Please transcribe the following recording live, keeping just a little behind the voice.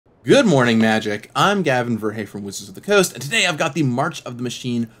Good morning, Magic. I'm Gavin Verhey from Wizards of the Coast, and today I've got the March of the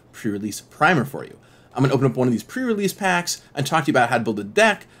Machine pre-release primer for you. I'm going to open up one of these pre-release packs and talk to you about how to build a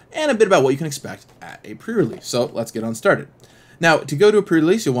deck and a bit about what you can expect at a pre-release. So let's get on started. Now, to go to a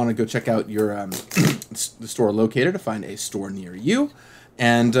pre-release, you'll want to go check out your the store locator to find a store near you,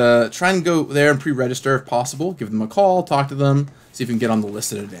 and try and go there and pre-register if possible. Give them a call, talk to them, see if you can get on the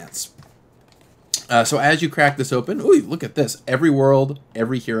list in advance. So as you crack this open, ooh, look at this. Every world,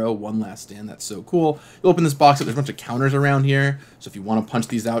 every hero, one last stand. That's so cool. You open this box up, there's a bunch of counters around here. So if you want to punch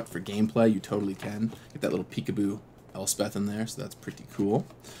these out for gameplay, you totally can. Get that little peekaboo Elspeth in there, so that's pretty cool.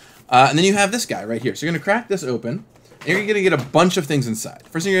 And then you have this guy right here. So you're going to crack this open, and you're going to get a bunch of things inside.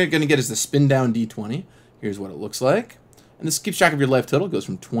 First thing you're going to get is the spin down D20. Here's what it looks like. And this keeps track of your life total. It goes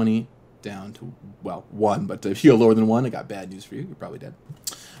from 20 down to, well, 1. But if you go lower than 1, I got bad news for you. You're probably dead.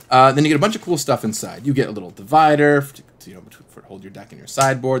 Then you get a bunch of cool stuff inside. You get a little divider to hold your deck in your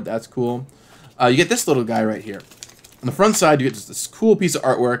sideboard. That's cool. You get this little guy right here. On the front side, you get just this cool piece of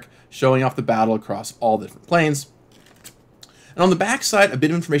artwork showing off the battle across all the different planes. And on the back side, a bit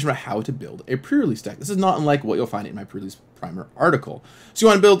of information about how to build a pre-release deck. This is not unlike what you'll find in my pre-release primer article. So you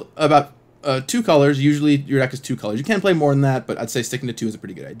want to build about 2 colors. Usually your deck is 2 colors. You can play more than that, but I'd say sticking to 2 is a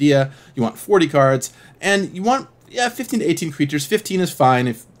pretty good idea. You want 40 cards, and you want 15 to 18 creatures. 15 is fine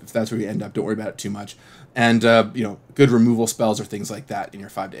if that's where you end up. Don't worry about it too much. And, good removal spells or things like that in your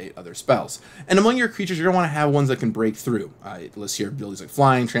 5 to 8 other spells. And among your creatures, you're going to want to have ones that can break through. It lists here abilities like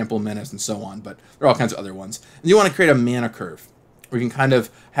Flying, Trample, Menace, and so on, but there are all kinds of other ones. And you want to create a mana curve, where you can kind of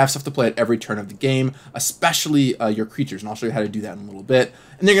have stuff to play at every turn of the game, especially your creatures, and I'll show you how to do that in a little bit.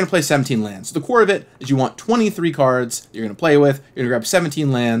 And then you're going to play 17 lands. So the core of it is you want 23 cards you're going to play with. You're going to grab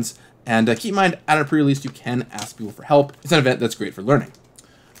 17 lands, and keep in mind, at a pre-release, you can ask people for help. It's an event that's great for learning.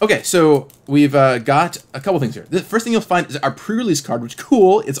 Okay, so we've got a couple things here. The first thing you'll find is our pre-release card, which is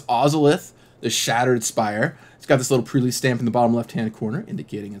cool. It's Ozolith, the Shattered Spire. It's got this little pre-release stamp in the bottom left-hand corner,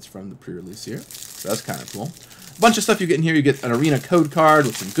 indicating it's from the pre-release here. So that's kind of cool. A bunch of stuff you get in here. You get an Arena code card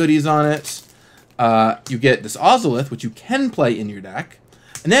with some goodies on it. You get this Ozolith, which you can play in your deck.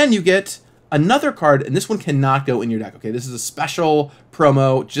 And then you get another card, and this one cannot go in your deck, okay? This is a special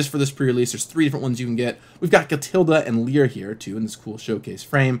promo just for this pre-release. There's 3 different ones you can get. We've got Catilda and Lear here, too, in this cool showcase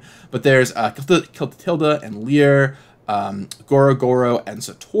frame. But there's Catilda and Lear, Goro and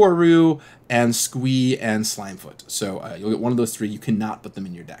Satoru, and Squee and Slimefoot. So you'll get one of those 3. You cannot put them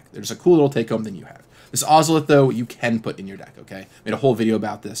in your deck. They're just a cool little take-home thing you have. This Ozolith, though, you can put in your deck, okay? Made a whole video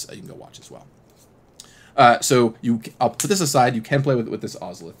about this. You can go watch as well. I'll put this aside. You can play with this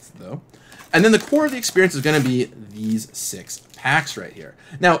Ozolith, though. And then the core of the experience is going to be these 6 packs right here.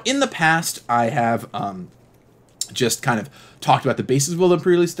 Now, in the past, I have just kind of talked about the basis of a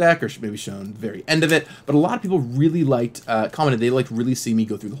pre-release deck, or maybe shown the very end of it. But a lot of people really commented they liked really seeing me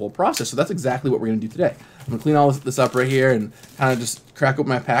go through the whole process. So that's exactly what we're going to do today. I'm going to clean all this up right here and kind of just crack open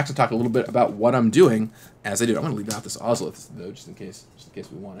my packs and talk a little bit about what I'm doing as I do. I'm going to leave out this Ozolith, though, just in case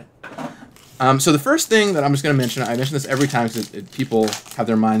we want it. So the first thing that I'm just going to mention, I mention this every time because people have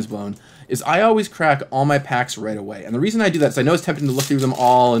their minds blown, is I always crack all my packs right away. And the reason I do that is I know it's tempting to look through them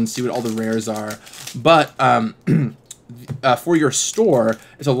all and see what all the rares are, but for your store,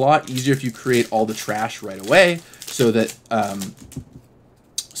 it's a lot easier if you create all the trash right away so that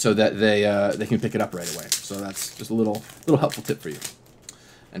they can pick it up right away. So that's just a little helpful tip for you.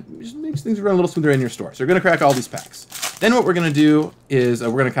 And it just makes things run a little smoother in your store. So you're going to crack all these packs. Then what we're going to do is we're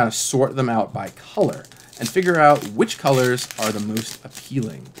going to kind of sort them out by color and figure out which colors are the most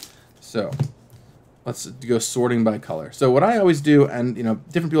appealing. So let's go sorting by color. So what I always do, and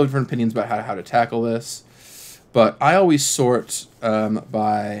different people have different opinions about how to tackle this, but I always sort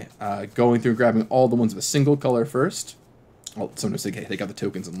by going through and grabbing all the ones of a single color first. I'll sometimes say, hey, take out the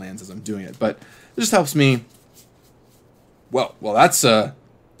tokens and lands as I'm doing it, but it just helps me. Well, that's all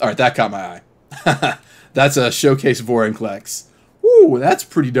right. That caught my eye. That's a Showcase Vorinclex. Ooh, that's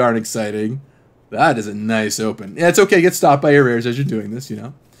pretty darn exciting. That is a nice open. Yeah, it's okay to get stopped by your rares as you're doing this,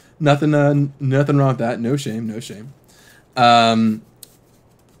 Nothing wrong with that. No shame, no shame. Whoa,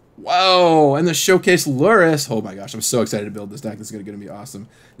 and the Showcase Luris. Oh my gosh, I'm so excited to build this deck. This is going to be awesome.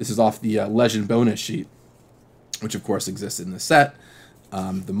 This is off the Legend bonus sheet, which of course exists in the set.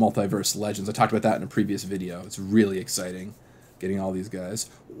 The Multiverse Legends. I talked about that in a previous video. It's really exciting. Getting all these guys.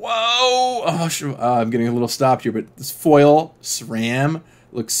 Whoa! Oh, I'm getting a little stopped here, but this foil SRAM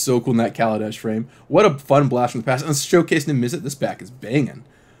looks so cool in that Kaladesh frame. What a fun blast from the past. And Showcase Niv-Mizzet, this pack is banging.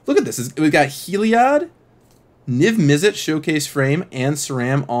 Look at this. We've got Heliod, Niv-Mizzet Showcase frame, and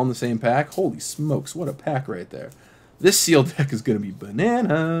SRAM all in the same pack. Holy smokes, what a pack right there. This sealed deck is going to be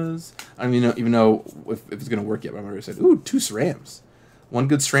bananas. I don't even know if it's going to work yet, but I'm already said, ooh, 2 SRAMs. one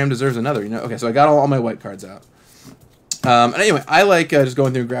good SRAM deserves another, you know? Okay, so I got all my white cards out. And anyway, I like just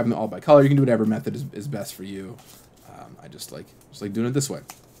going through and grabbing them all by color. You can do whatever method is best for you. I just like doing it this way.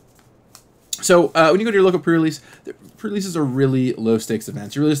 So when you go to your local pre-release, pre-releases are really low-stakes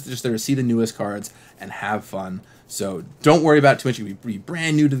events. You're really just there to see the newest cards and have fun. So don't worry about it too much. You can be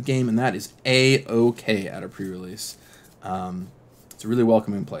brand new to the game, and that is A-OK at a pre-release. It's a really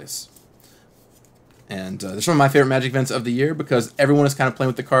welcoming place. And they're some of my favorite Magic events of the year because everyone is kind of playing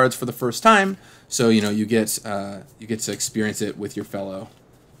with the cards for the first time. So you know you get to experience it with your fellow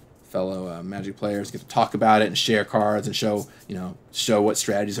Magic players. You get to talk about it and share cards and show what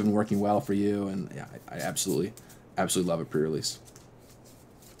strategies have been working well for you. And yeah, I absolutely love a pre-release.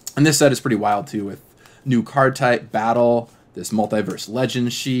 And this set is pretty wild too, with new card type battle, this multiverse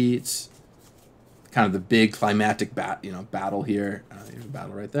legend sheet, kind of the big climactic battle here. There's a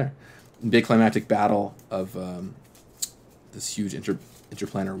battle right there. Big climactic battle of this huge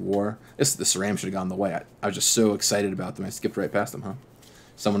interplanar war. The SRAM should have gone the way. I was just so excited about them. I skipped right past them, huh?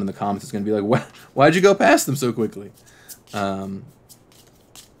 Someone in the comments is going to be like, why'd you go past them so quickly? Wow,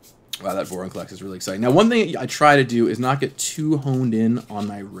 that Vorinclex is really exciting. Now, one thing I try to do is not get too honed in on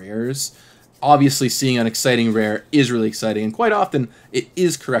my rares. Obviously, seeing an exciting rare is really exciting, and quite often it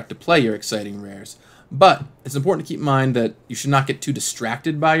is correct to play your exciting rares. But it's important to keep in mind that you should not get too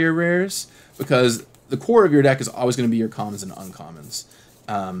distracted by your rares, because the core of your deck is always going to be your commons and uncommons.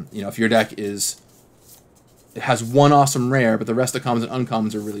 If your deck has one awesome rare, but the rest of the commons and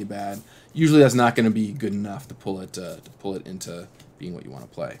uncommons are really bad, usually that's not going to be good enough to pull it into being what you want to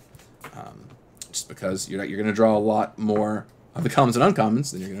play. Just because you're going to draw a lot more of the commons and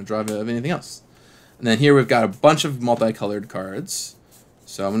uncommons than you're going to draw of anything else. And then here we've got a bunch of multicolored cards.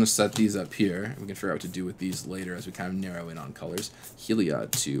 So I'm going to set these up here, and we can figure out what to do with these later as we kind of narrow in on colors.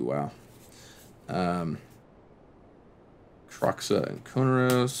 Heliod too, wow. Kroxa and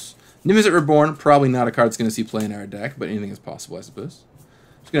Konoros. Nimizet Reborn, probably not a card that's going to see play in our deck, but anything is possible, I suppose.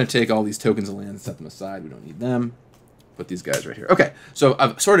 Just going to take all these tokens of land and set them aside. We don't need them. Put these guys right here. Okay, so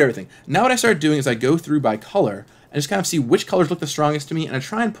I've sorted everything. Now what I started doing is I go through by color and just kind of see which colors look the strongest to me, and I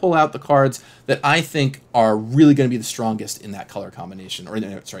try and pull out the cards that I think are really going to be the strongest in that color combination, or in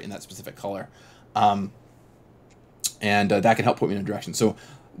that specific color. And that can help put me in a direction. So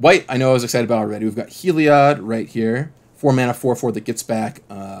white, I know I was excited about already. We've got Heliod right here. 4 mana, 4/4 that gets back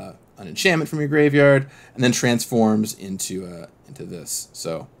an enchantment from your graveyard, and then transforms into this.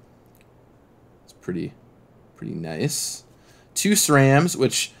 So it's pretty nice. 2 SRAMs,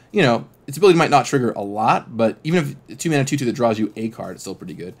 which, its ability might not trigger a lot, but even if 2 mana 2/2 that draws you a card, it's still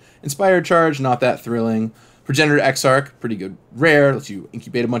pretty good. Inspired Charge, not that thrilling. Progenitor Exarch, pretty good rare, lets you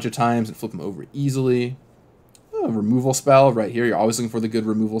incubate a bunch of times and flip them over easily. Removal spell right here. You're always looking for the good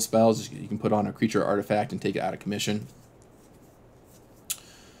removal spells. You can put on a creature or artifact and take it out of commission.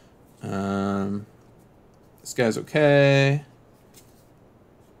 This guy's okay.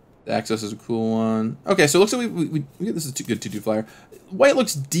 The Access is a cool one. Okay, so it looks like we this is a good 2/2 flyer. White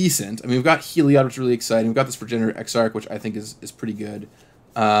looks decent. I mean, we've got Heliod, which is really exciting. We've got this Progenitor Exarch, which I think is pretty good.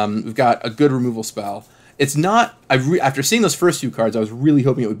 We've got a good removal spell. It's not... after seeing those first few cards, I was really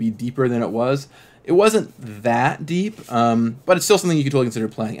hoping it would be deeper than it was. It wasn't that deep, but it's still something you could totally consider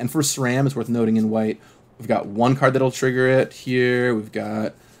playing. And for SRAM, it's worth noting in white, we've got 1 card that'll trigger it here. We've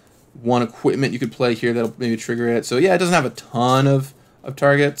got 1 equipment you could play here that'll maybe trigger it. So yeah, it doesn't have a ton of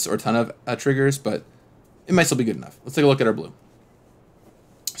targets or a ton of triggers, but it might still be good enough. Let's take a look at our blue.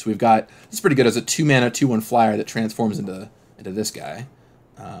 So we've got, this is pretty good as a 2 mana 2/1 flyer that transforms into this guy.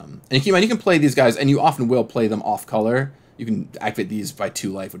 And keep in mind, you can play these guys, and you often will play them off color. You can activate these by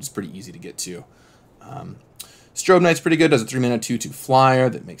 2 life, which is pretty easy to get to. Strobe Knight's pretty good, does a 3 mana 2/2 flyer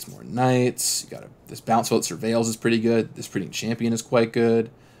that makes more knights. You got this Bounce Float Surveils is pretty good. This Breeding Champion is quite good.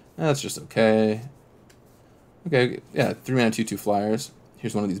 That's just okay. Okay, yeah, 3 mana 2/2 flyers.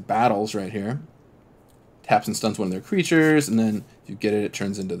 Here's one of these battles right here. Taps and stuns one of their creatures, and then if you get it, it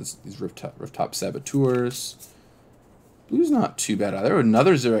turns into these rooftop saboteurs. Blue's not too bad either.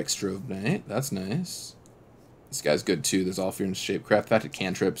 Another Xerac Strobe Knight. That's nice. This guy's good too. There's all fear and Shapecraft. The fact it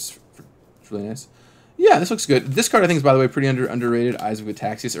cantrips, it's really nice. Yeah, this looks good. This card I think is, by the way, pretty underrated. Eyes of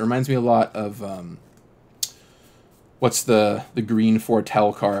Ataxius. It reminds me a lot of what's the green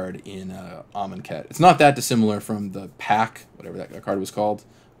Foretell card in Amonkhet. It's not that dissimilar from the Pack, whatever that card was called.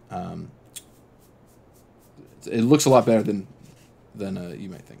 It looks a lot better than you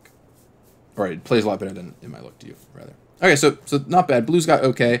might think, or it plays a lot better than it might look to you, rather. Okay, so not bad. Blue's got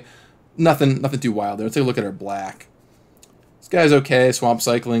okay, nothing too wild there. Let's take a look at our black. This guy's okay. Swamp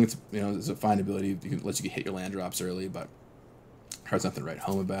Cycling, it's a fine ability. It lets you hit your land drops early, but card's nothing to write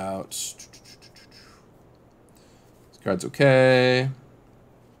home about. This card's okay.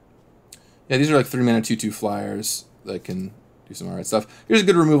 Yeah, these are like 3 mana 2/2 flyers that can do some alright stuff. Here's a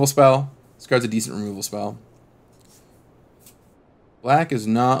good removal spell. This card's a decent removal spell. Black is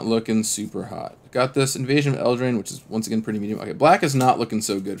not looking super hot. Got this Invasion of Eldraine, which is once again pretty medium. Okay, black is not looking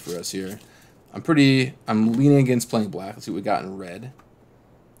so good for us here. I'm leaning against playing black. Let's see what we got in red.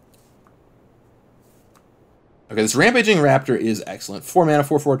 Okay, this Rampaging Raptor is excellent. 4 mana,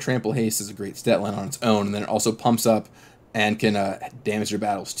 4/4 trample haste is a great stat line on its own, and then it also pumps up and can damage your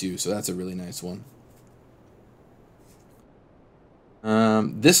battles too, so that's a really nice one.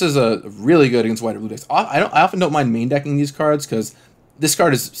 This is a really good against white or blue decks. I often don't mind main decking these cards because this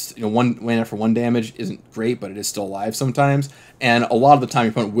card is, you know, 1 mana for 1 damage isn't great, but it is still alive sometimes. And a lot of the time,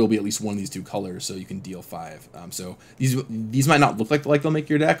 your opponent will be at least one of these 2 colors, so you can deal 5. So these might not look like they'll make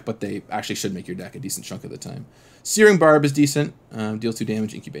your deck, but they actually should make your deck a decent chunk of the time. Searing Barb is decent. Deals 2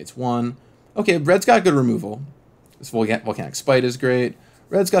 damage, incubates 1. Okay, red's got good removal. This Volcanic Spite is great.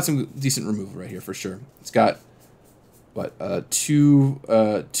 Red's got some decent removal right here for sure. It's got what two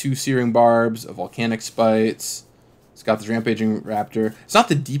Searing Barbs, a Volcanic Spites. It's got this Rampaging Raptor. It's not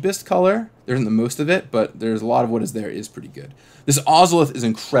the deepest color. There isn't the most of it, but there's a lot of what is there is pretty good. This Ozolith is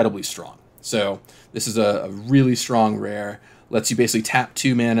incredibly strong. So this is a really strong rare. Lets you basically tap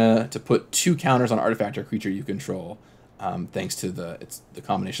 2 mana to put 2 counters on an artifact or creature you control. Thanks to the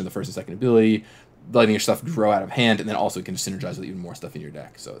combination of the first and second ability, letting your stuff grow out of hand, and then also it can synergize with even more stuff in your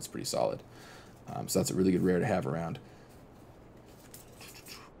deck. So it's pretty solid. So that's a really good rare to have around.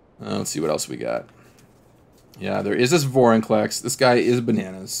 Let's see what else we got. Yeah, there is this Vorinclex. This guy is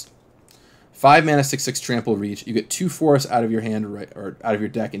bananas. 5 mana, 6/6 trample reach. You get 2 forests out of your hand or out of your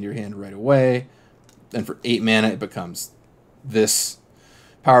deck into your hand right away. Then for 8 mana, it becomes this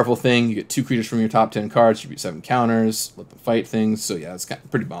powerful thing. You get 2 creatures from your top 10 cards. You beat 7 counters. Let them fight things. So yeah, it's kind of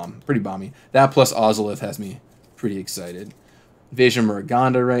pretty bomby. That plus Ozolith has me pretty excited. Invasion of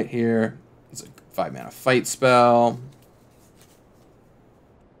Muruganda right here. It's a 5 mana fight spell.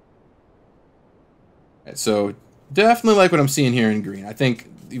 Right, so definitely like what I'm seeing here in green. I think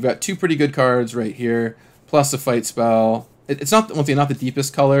you've got 2 pretty good cards right here, plus a fight spell. It's not, once again, not the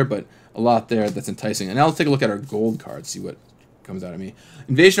deepest color, but a lot there that's enticing. And now let's take a look at our gold cards, see what comes out of me.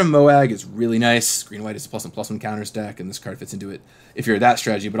 Invasion of Moag is really nice. Green-white is a +1/+1 counters deck, and this card fits into it if you're that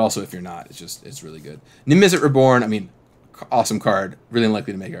strategy, but also if you're not. It's really good. Nimizet Reborn, I mean, awesome card. Really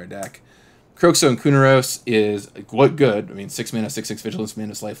unlikely to make our deck. Kroxo and Kunaros is quite good. I mean, 6 mana, 6/6 Vigilance,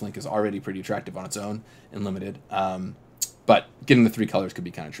 Manus Lifelink is already pretty attractive on its own in limited. But getting the 3 colors could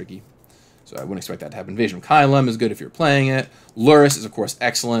be kind of tricky. So I wouldn't expect that to happen. Invasion of Kylum is good if you're playing it. Lurrus is, of course,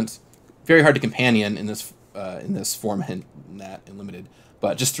 excellent. Very hard to companion in this format in limited.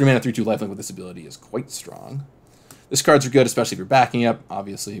 But just 3 mana, 3/2 Lifelink with this ability is quite strong. This cards are good, especially if you're backing up.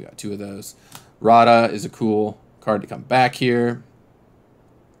 Obviously, you got 2 of those. Rada is a cool card to come back here.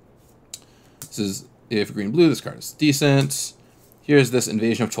 This is, if green-blue, this card is decent. Here's this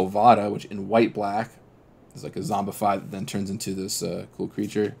Invasion of Tolvada, which in white-black is like a zombified that then turns into this cool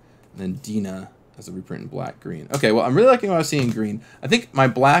creature. And then Dina as a reprint in black-green. Okay, well, I'm really liking what I was seeing in green. I think my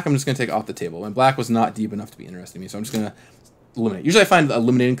black I'm just going to take off the table. My black was not deep enough to be interesting to me, so I'm just going to eliminate. Usually I find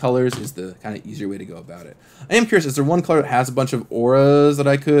eliminating colors is the kind of easier way to go about it. I am curious, is there one color that has a bunch of auras that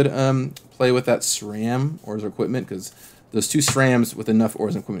I could play with that SRAM, auras or equipment? Because those 2 SRAMs with enough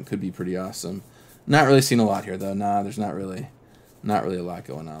auras and equipment could be pretty awesome. Not really seeing a lot here, though. Nah, there's not really a lot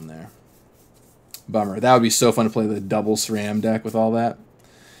going on there. Bummer. That would be so fun to play the double SRAM deck with all that.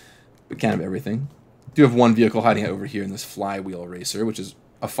 But kind of everything. Do have 1 vehicle hiding out over here in this Flywheel Racer, which is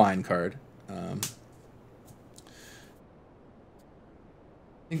a fine card. I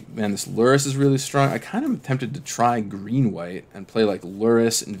think, man, this Lurrus is really strong. I kind of am tempted to try green-white and play like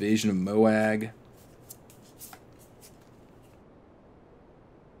Lurrus, Invasion of Moag.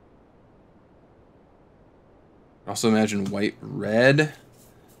 Also imagine white-red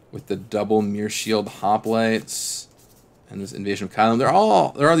with the double Mirror Shield Hoplites and this Invasion of Kylum.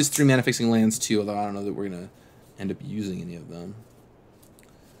 There are these 3 mana fixing lands too, although I don't know that we're gonna end up using any of them.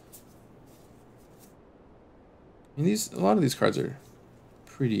 I mean, a lot of these cards are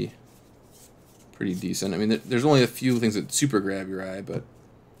pretty decent. I mean, there's only a few things that super grab your eye, but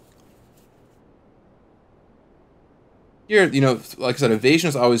here, you know, like I said, evasion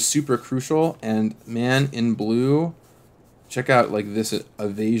is always super crucial, and man, in blue, check out like this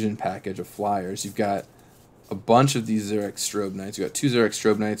evasion package of flyers. You've got a bunch of these Xeric Strobe Knights. You've got 2 Xeric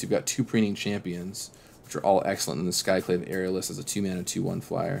Strobe Knights. You've got 2 Preening Champions, which are all excellent. And the Skyclave Aerialist as a 2 mana 2/1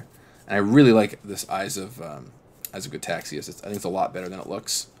 flyer. And I really like this Eyes of Gataxias. I think it's a lot better than it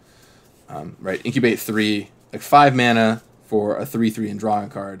looks. Right, incubate 3, like 5 mana for a 3/3 and drawing a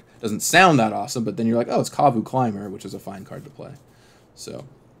card. Doesn't sound that awesome, but then you're like, oh, it's Kavu Climber, which is a fine card to play. So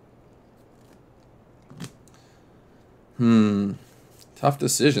Tough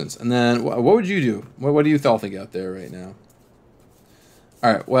decisions. And then, what would you do? What do you all think out there right now?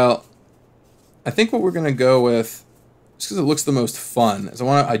 All right, well, I think what we're going to go with, just because it looks the most fun, is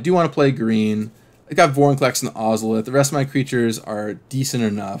I do want to play green. I got Vorinclex and Ozolith. The rest of my creatures are decent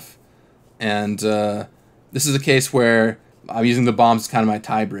enough. And this is a case where I'm using the bombs as kind of my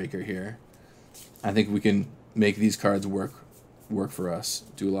tiebreaker here. I think we can make these cards work for us.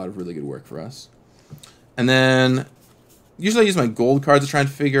 Do a lot of really good work for us. And then usually I use my gold cards to try and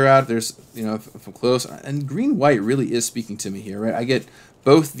figure out if I'm close. And green-white really is speaking to me here, right? I get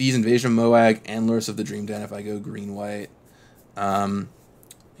both these Invasion of Moag and Lurrus of the Dream Den if I go green-white.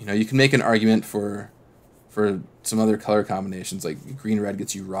 You can make an argument for some other color combinations, like green-red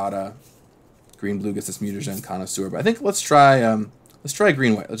gets you Rada, green-blue gets this Mutagen Connoisseur. But I think let's try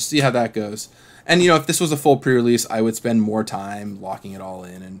green-white. Let's see how that goes. And if this was a full pre-release, I would spend more time locking it all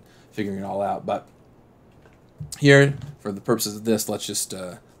in and figuring it all out. But here, for the purposes of this, let's just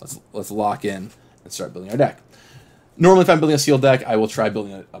let's lock in and start building our deck. Normally, if I'm building a sealed deck, I will try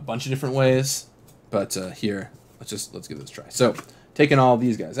building a bunch of different ways. But here, let's give this a try. So, taking all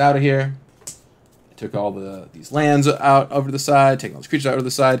these guys out of here. I took all these lands out over to the side, taking all these creatures out over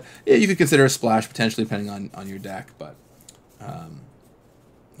the side. Yeah, you could consider a splash potentially, depending on your deck, but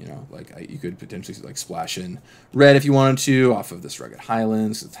you could potentially splash in red if you wanted to off of this Rugged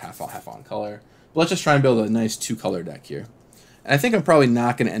Highlands. It's half on color. But let's just try and build a nice 2-color deck here. And I think I'm probably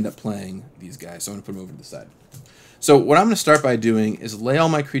not going to end up playing these guys, so I'm going to put them over to the side. So what I'm going to start by doing is lay all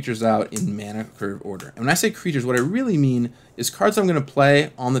my creatures out in mana curve order. And when I say creatures, what I really mean is cards I'm going to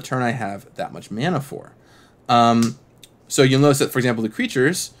play on the turn I have that much mana for. So you'll notice that, for example, the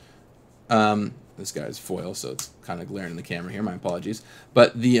creatures, this guy's foil, so it's kind of glaring in the camera here, my apologies.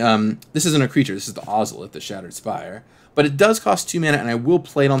 But this isn't a creature, this is the Ozolith, the Shattered Spire. But it does cost 2 mana, and I will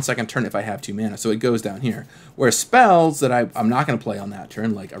play it on second turn if I have 2 mana, so it goes down here. Whereas spells that I'm not going to play on that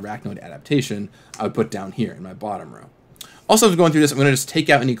turn, like Arachnoid Adaptation, I would put down here in my bottom row. Also, as I'm going through this, I'm going to just take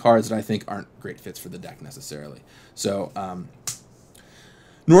out any cards that I think aren't great fits for the deck necessarily. So,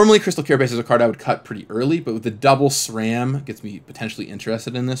 normally Crystal Carapace is a card I would cut pretty early, but with the double SRAM, gets me potentially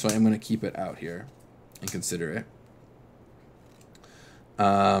interested in this, so I'm going to keep it out here and consider it.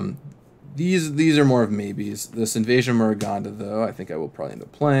 These are more of maybes. This Invasion of Morganda, though, I think I will probably end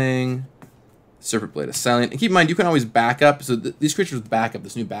up playing. Serpent Blade of Silent. And keep in mind, you can always back up. So these creatures with backup,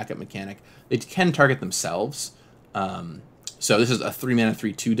 this new backup mechanic, they can target themselves. So this is a 3-mana,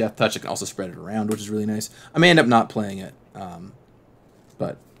 3/2 Death Touch. I can also spread it around, which is really nice. I may end up not playing it,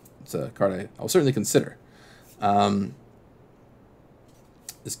 but it's a card I'll certainly consider.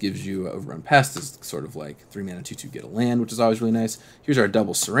 This gives you Overrun Pest. This is sort of like 3-mana, 2/2 get a land, which is always really nice. Here's our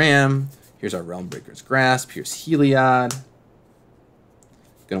double SRAM. Here's our Realmbreaker's Grasp. Here's Heliod.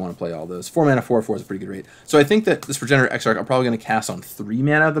 Gonna want to play all those. 4-mana, 4/4 is a pretty good rate. So I think that this Regenerative Exarch I'm probably going to cast on 3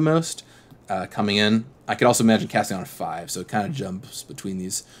 mana at the most coming in. I could also imagine casting on 5, so it kind of jumps between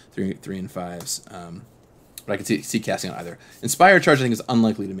these 3 and 5s. But I can see casting on either. Inspired Charge I think is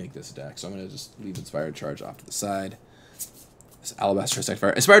unlikely to make this deck, so I'm going to just leave Inspired Charge off to the side. This Alabaster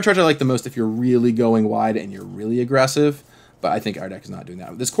Fire. Inspired Charge I like the most if you're really going wide and you're really aggressive, but I think our deck is not doing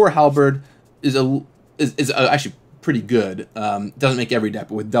that. This Core Halberd is actually pretty good. Doesn't make every deck,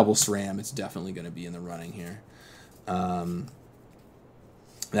 but with double SRAM, it's definitely going to be in the running here. That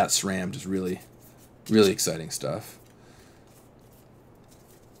SRAM just really exciting stuff.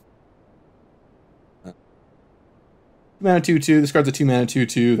 Mana 2/2. This card's a 2-mana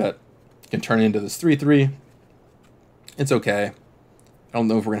 2/2 that can turn into this 3/3. It's okay. I don't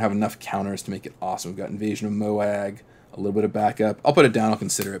know if we're going to have enough counters to make it awesome. We've got Invasion of Moag, a little bit of backup. I'll put it down, I'll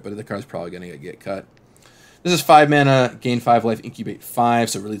consider it, but the card's probably going to get cut. This is 5 mana, gain 5 life, incubate 5,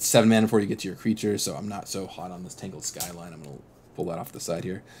 so really it's 7 mana before you get to your creature, so I'm not so hot on this Tangled Skyline. I'm going to pull that off the side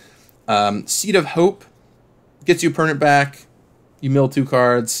here. Seed of Hope gets you a permanent back. You mill 2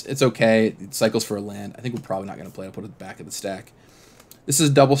 cards. It's okay. It cycles for a land. I think we're probably not going to play it. I'll put it back of the stack. This is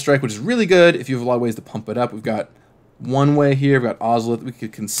Double Strike, which is really good if you have a lot of ways to pump it up. We've got one way here. We've got Ozolith. We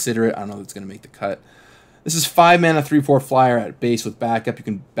could consider it. I don't know if it's going to make the cut. This is 5 mana, 3/4 flyer at base with backup. You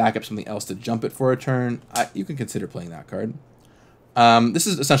can back up something else to jump it for a turn. You can consider playing that card. This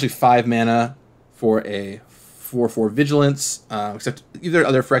is essentially 5 mana for a 4/4 Vigilance, except either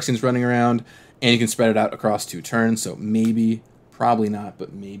other Phyrexians running around, and you can spread it out across 2 turns, so maybe, probably not,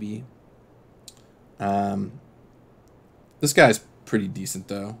 but maybe. This guy's pretty decent,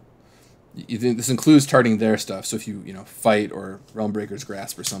 though. This includes targeting their stuff, so if you fight or Realmbreaker's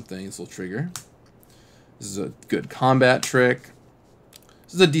Grasp or something, this will trigger. This is a good combat trick.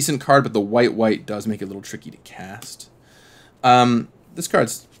 This is a decent card, but the white does make it a little tricky to cast. This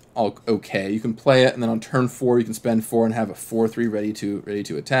card's all okay. You can play it, and then on turn 4 you can spend 4 and have a 4/3 ready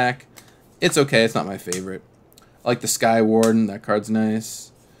to attack. It's okay. It's not my favorite. I like the Sky Warden. That card's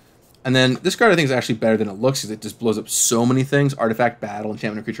nice. And then this card I think is actually better than it looks because it just blows up so many things. Artifact, battle,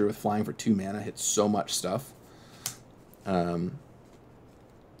 enchantment, creature with flying for 2 mana hits so much stuff. And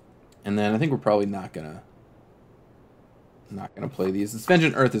then I think we're probably not gonna play these. This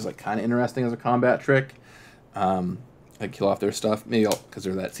Vengeant Earth is like kind of interesting as a combat trick. Like kill off their stuff. Maybe because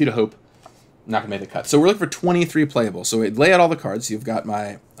they're that Seed of Hope. I'm not gonna make the cut. So we're looking for 23 playable. So we lay out all the cards. You've got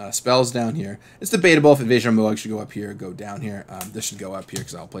my spells down here. It's debatable if Invasion of Moog should go up here or go down here. This should go up here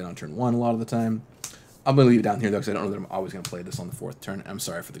because I'll play it on turn 1 a lot of the time. I'm gonna leave it down here though because I don't know that I'm always gonna play this on the 4th turn. I'm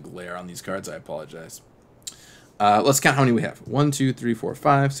sorry for the glare on these cards. I apologize. Let's count how many we have. 1, 2, 3, 4,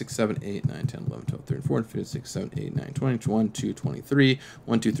 5, 6, 7, 8, 9, 10, 11, 12, 13, 14, 15, 16, 17, 18, 19, 20, 21, 22, 23,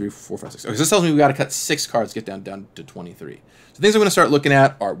 1, 2, 3, 4, 5, 6. Okay, so this tells me we got to cut 6 cards to get down to 23. So things I'm going to start looking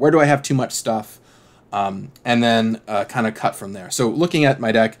at are where do I have too much stuff, and then kind of cut from there. So looking at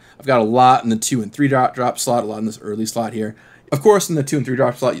my deck, I've got a lot in the 2 and 3 drop slot, a lot in this early slot here. Of course, in the 2 and 3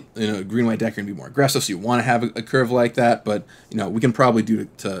 drop slot, green-white deck are going to be more aggressive, so you want to have a curve like that, but we can probably do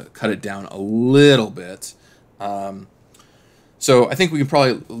to cut it down a little bit. So I think we can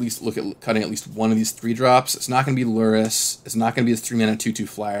probably at least look at cutting at least one of these 3 drops. It's not going to be Luris. It's not going to be this 3-mana 2/2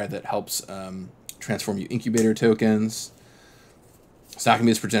 flyer that helps transform you incubator tokens. It's not going to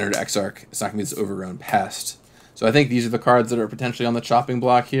be this Progenitor Exarch. It's not going to be this Overgrown Pest. So I think these are the cards that are potentially on the chopping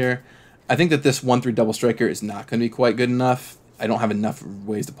block here. I think that this 1/3 Double Striker is not going to be quite good enough. I don't have enough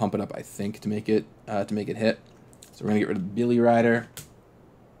ways to pump it up, I think, to make it hit. So we're going to get rid of Billy Rider.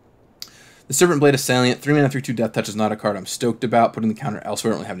 The Serpent Blade is Salient. 3-mana 3/2 Death Touch is not a card I'm stoked about. Putting the counter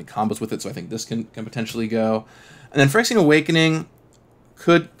elsewhere. I don't really have any combos with it, so I think this can potentially go. And then Phyrexian Awakening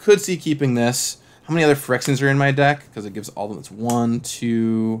could see keeping this. How many other Phyrexians are in my deck? Because it gives all of them. It's 1,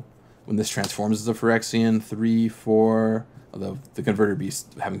 2. When this transforms as a Phyrexian, 3, 4. Although the Converter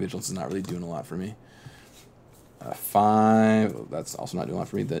Beast having Vigilance is not really doing a lot for me. 5. That's also not doing a lot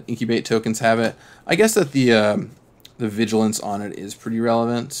for me. The Incubate tokens have it. I guess that the Vigilance on it is pretty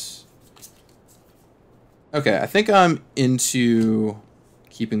relevant. Okay, I think I'm into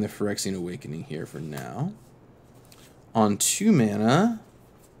keeping the Phyrexian Awakening here for now. On 2 mana,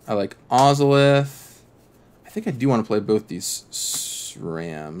 I like Ozolith. I think I do want to play both these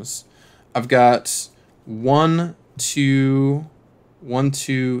SRAMs. I've got 1, 2,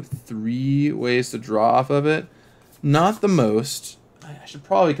 3 ways to draw off of it. Not the most. I should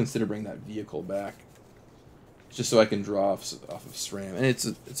probably consider bringing that vehicle back, just so I can draw off of SRAM, and it's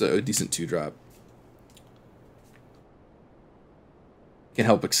a decent 2-drop. Can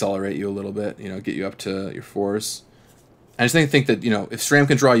help accelerate you a little bit, get you up to your 4s. I just think that, if SRAM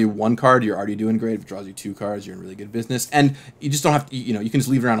can draw you 1 card, you're already doing great. If it draws you 2 cards, you're in really good business. And you just don't have to, you can just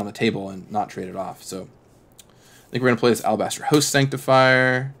leave it around on the table and not trade it off. So I think we're going to play this Alabaster Host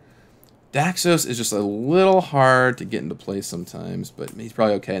Sanctifier. Daxos is just a little hard to get into play sometimes, but he's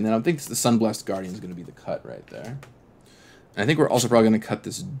probably okay. And then I think the Sunblessed Guardian is going to be the cut right there. And I think we're also probably going to cut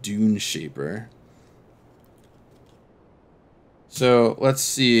this Dune Shaper. So let's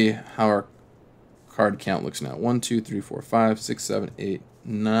see how our card count looks now. 1, 2, 3, 4, 5, 6, 7, 8,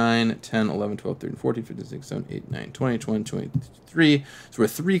 9, 10, 11, 12, 13, 14, 15, 16, 17, 18, 19, 20, 21, 23. So we're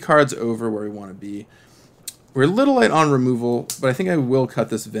 3 cards over where we want to be. We're a little light on removal, but I think I will cut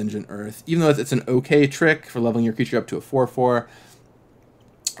this Vengeant Earth. Even though it's an okay trick for leveling your creature up to a 4/4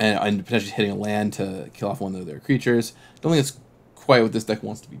 and potentially hitting a land to kill off one of their creatures. I don't think it's quite what this deck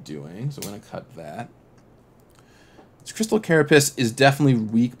wants to be doing, so I'm going to cut that. This Crystal Carapace is definitely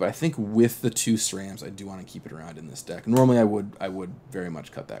weak, but I think with the 2 SRAMs, I do want to keep it around in this deck. Normally, I would very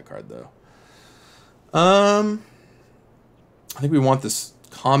much cut that card, though. I think we want this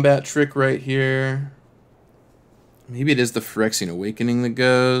combat trick right here. Maybe it is the Phyrexian Awakening that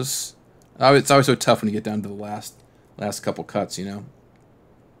goes. Oh, it's always so tough when you get down to the last couple cuts, How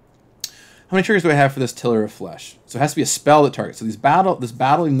many triggers do I have for this Tiller of Flesh? So it has to be a spell that targets. So this battle,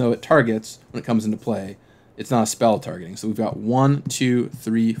 even though it targets when it comes into play, it's not a spell targeting. So we've got 1, 2,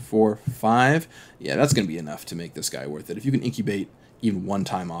 3, 4, 5. Yeah, that's going to be enough to make this guy worth it. If you can incubate even 1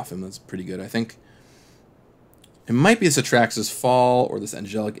 time off him, that's pretty good, I think. It might be this Atrax's Fall or this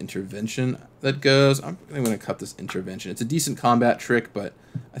Angelic Intervention that goes. I'm going to cut this Intervention. It's a decent combat trick, but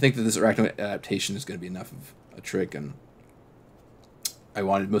I think that this Arachnoid Adaptation is going to be enough of a trick, and I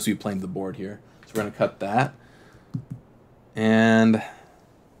wanted most of you playing the board here. So we're going to cut that. And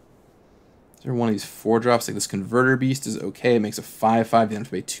is there one of these 4-drops? Like this Converter Beast is okay. It makes a 5/5. You have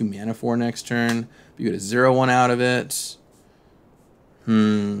to pay 2 mana for next turn. But you get a 0/1 out of it. I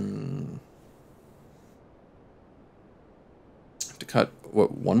have to cut,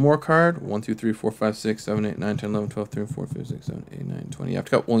 what, one more card? 1, 2, 3, 4, 5, 6, 7, 8, 9, 10, 11, 12, 13, 14, 15, 16, 17, 18, 19, 20. You have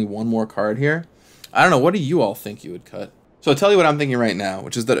to cut only one more card here. I don't know. What do you all think you would cut? So I'll tell you what I'm thinking right now,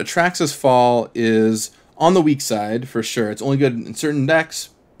 which is that Atraxas Fall is on the weak side for sure. It's only good in certain decks.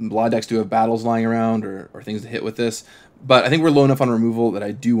 A lot of decks do have battles lying around or things to hit with this. But I think we're low enough on removal that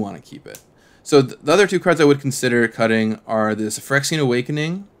I do want to keep it. So the other two cards I would consider cutting are this Phyrexian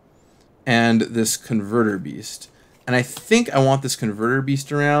Awakening and this Converter Beast. And I think I want this Converter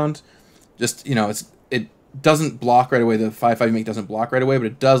Beast around. Just, you know, it doesn't block right away. The 5/5 you make doesn't block right away, but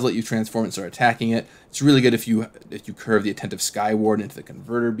it does let you transform and start attacking it. It's really good if you curve the Attentive Skyward into the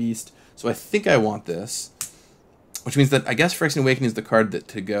Converter Beast. So I think I want this, which means that I guess Phyrexian Awakening is the card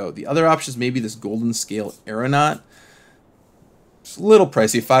to go. The other option is maybe this Golden Scale Aeronaut. It's a little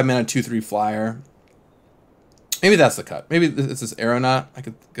pricey, 5 mana, 2/3 flyer. Maybe that's the cut. Maybe it's this Aeronaut. I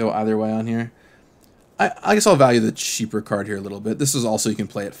could go either way on here. I guess I'll value the cheaper card here a little bit. This is also, you can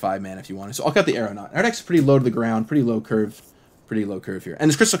play at 5 mana if you want to. So I'll cut the Aeronaut. Our deck's pretty low to the ground, pretty low curve here. And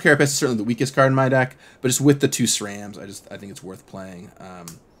this Crystal Carapace is certainly the weakest card in my deck, but just with the 2 SRAMs, I think it's worth playing.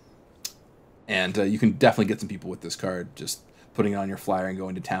 And you can definitely get some people with this card, just putting it on your flyer and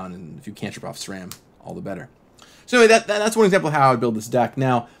going to town. And if you cantrip off SRAM, all the better. So anyway, that's one example of how I build this deck.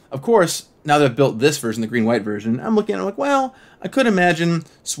 Now, of course, now that I've built this version, the green-white version, I'm looking at it like, well, I could imagine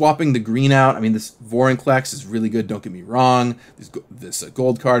swapping the green out. I mean, this Vorinclex is really good, don't get me wrong. This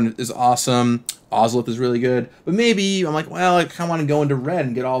gold card is awesome. Ozlith is really good. But maybe I'm like, well, I kind of want to go into red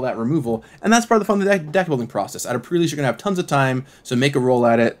and get all that removal. And that's part of the fun of the deck building process. At a pre-release, you're going to have tons of time, so make a roll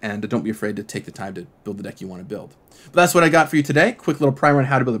at it, and don't be afraid to take the time to build the deck you want to build. But that's what I got for you today. Quick little primer on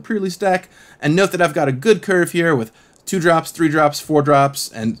how to build a pre-release deck. And note that I've got a good curve here with 2 drops, 3 drops, 4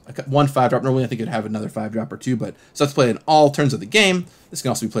 drops, and 1 5-drop. Normally I think you'd have another 5-drop or 2, but so let's play in all turns of the game. This can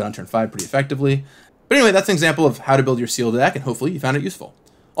also be played on turn 5 pretty effectively. But anyway, that's an example of how to build your sealed deck, and hopefully you found it useful.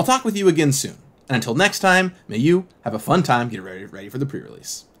 I'll talk with you again soon. And until next time, may you have a fun time getting ready for the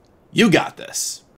pre-release. You got this!